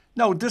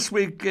Now, this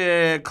week,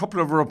 a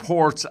couple of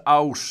reports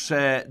out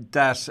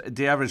that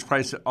the average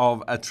price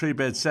of a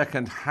three-bed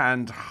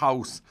second-hand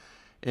house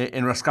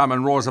in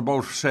Roscommon rose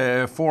about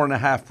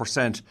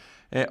 4.5%,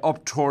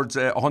 up towards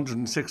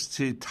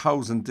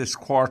 160,000 this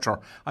quarter.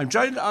 I'm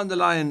joined on the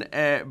line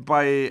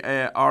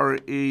by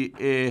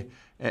REA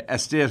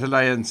Estate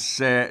Alliance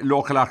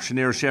local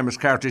auctioneer Seamus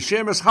Carthy.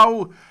 Seamus,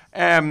 how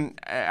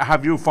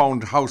have you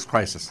found house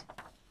prices?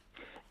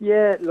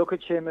 Yeah, look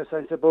at Seamus,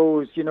 I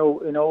suppose, in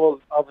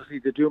all, obviously,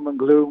 the doom and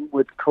gloom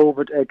with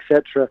COVID,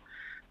 etc.,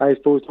 I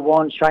suppose the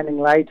one shining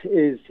light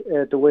is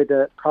the way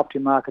the property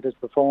market has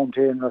performed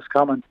here in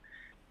Roscommon.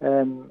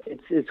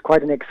 It's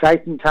quite an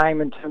exciting time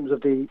in terms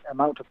of the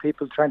amount of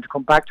people trying to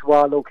come back to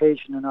our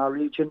location and our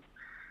region.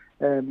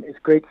 It's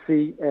great to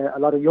see a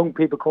lot of young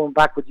people coming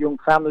back with young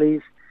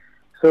families.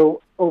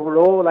 So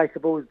overall, I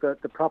suppose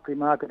that the property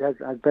market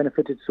has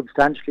benefited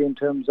substantially in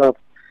terms of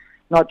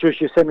not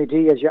just your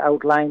semi-D as you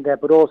outlined there,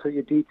 but also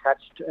your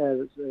detached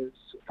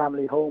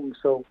family homes.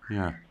 So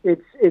yeah,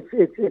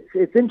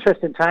 it's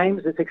interesting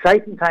times. It's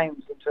exciting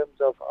times in terms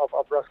of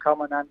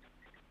Roscommon, and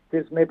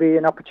there's maybe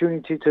an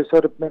opportunity to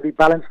sort of maybe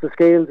balance the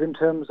scales in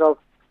terms of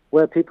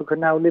where people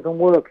can now live and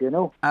work,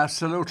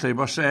 Absolutely.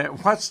 But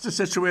what's the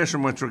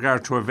situation with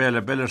regard to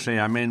availability?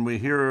 I mean, we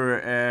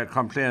hear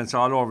complaints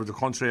all over the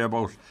country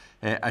about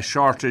a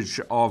shortage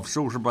of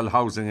suitable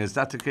housing. Is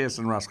that the case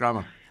in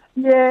Roscommon?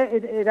 Yeah,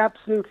 it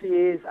absolutely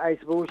is. I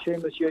suppose,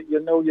 Seamus,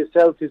 you know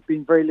yourself, there's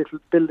been very little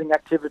building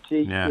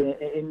activity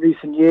in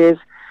recent years.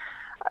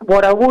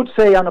 What I would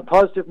say on a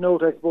positive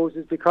note, I suppose,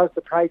 is because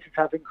the prices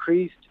have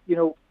increased,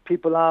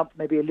 people are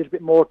maybe a little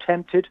bit more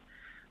tempted.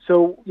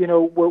 So,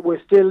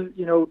 we're still,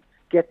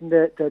 getting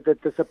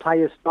the supply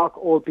of stock,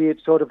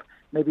 albeit sort of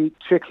maybe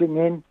trickling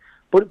in.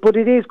 But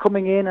it is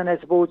coming in, and I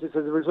suppose it's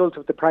as a result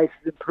of the prices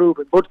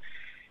improving. But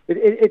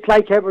it's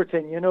like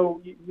everything,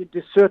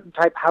 there's certain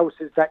type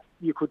houses that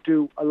you could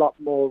do a lot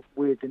more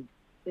with.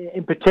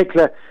 In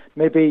particular,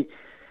 maybe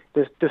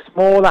the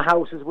smaller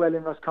houses as well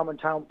in Roscommon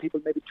Town, people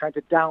maybe trying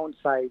to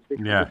downsize.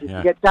 Because if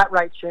you get that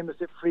right,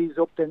 Seamus, it frees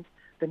up the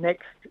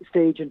next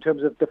stage in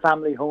terms of the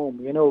family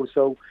home,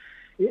 So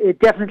it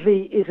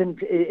definitely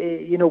isn't,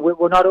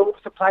 we're not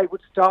oversupplied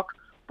with stock,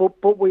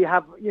 but we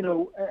have,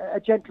 a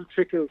gentle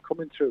trickle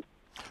coming through.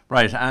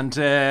 Right, and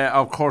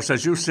of course,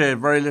 as you say,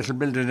 very little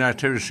building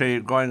activity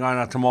going on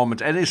at the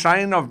moment. Any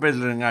sign of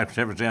building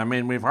activity? I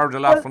mean, we've heard a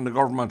lot from the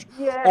government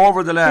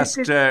over the last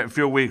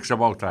few weeks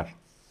about that.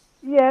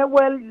 Yeah,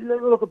 well,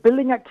 look,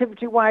 building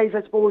activity-wise,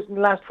 I suppose in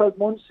the last 12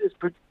 months it's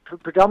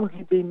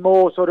predominantly been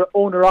more sort of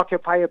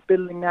owner-occupier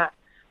building that,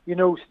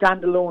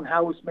 standalone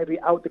house, maybe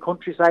out the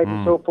countryside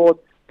and so forth.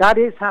 That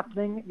is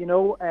happening,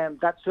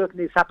 that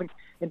certainly is happening.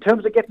 In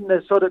terms of getting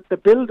the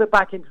builder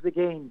back into the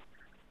game,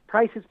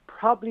 prices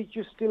probably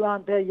just still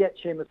aren't there yet,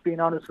 Seamus, being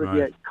honest with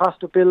you.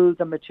 Cost of build,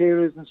 the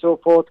materials and so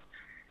forth,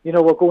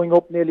 we're going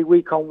up nearly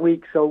week on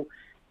week. So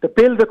the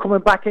builder coming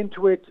back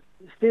into it,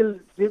 still,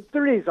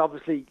 there is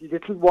obviously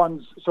little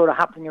ones sort of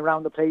happening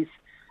around the place.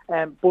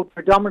 But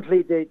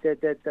predominantly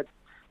the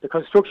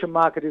construction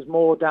market is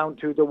more down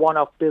to the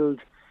one-off build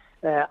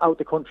out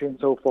the country and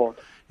so forth.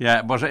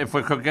 Yeah, but if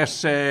we could get,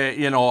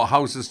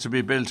 houses to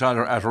be built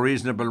at a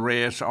reasonable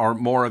rate or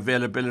more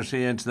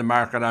availability into the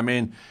market, I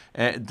mean,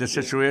 the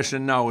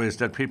situation now is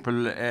that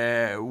people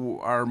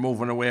are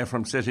moving away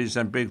from cities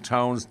and big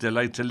towns. They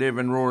like to live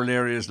in rural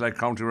areas like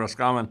County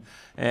Roscommon,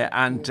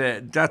 and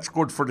that's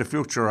good for the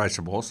future, I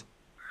suppose.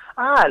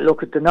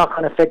 Look, the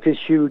knock-on effect is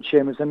huge,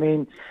 Seamus. I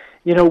mean,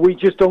 we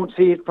just don't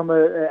see it from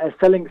a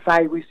selling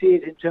side. We see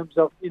it in terms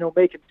of,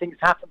 making things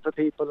happen for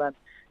people. And,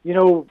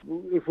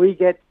 if we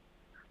get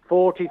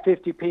 40,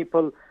 50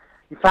 people,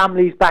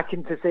 families back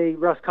into, say,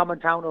 Roscommon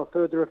Town or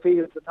further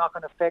afield, the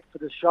knock-on effect for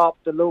the shop,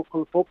 the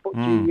local football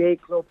GEA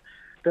club,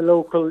 the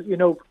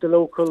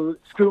local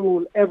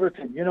school,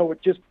 everything,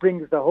 it just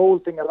brings the whole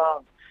thing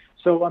along.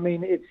 So, I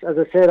mean, it's, as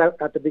I said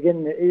at the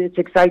beginning, it's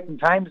exciting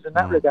times in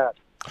that regard.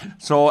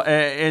 So,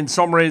 in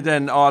summary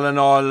then, all in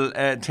all,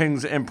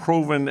 things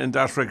improving in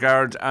that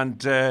regard and,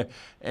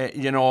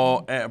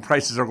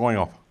 prices are going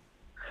up.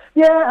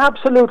 Yeah,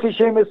 absolutely,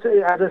 Seamus.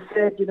 As I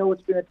said,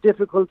 it's been a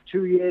difficult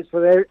 2 years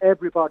for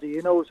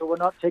everybody, so we're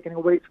not taking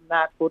away from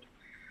that. But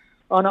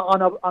on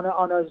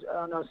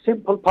a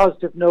simple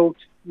positive note,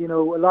 a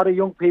lot of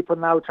young people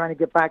now trying to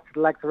get back to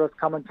the likes of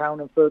Roscommon Town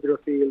and further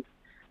afield.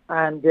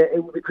 And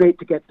it would be great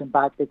to get them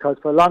back because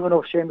for long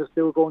enough, Seamus,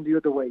 they were going the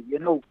other way,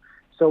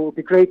 So it would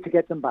be great to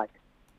get them back.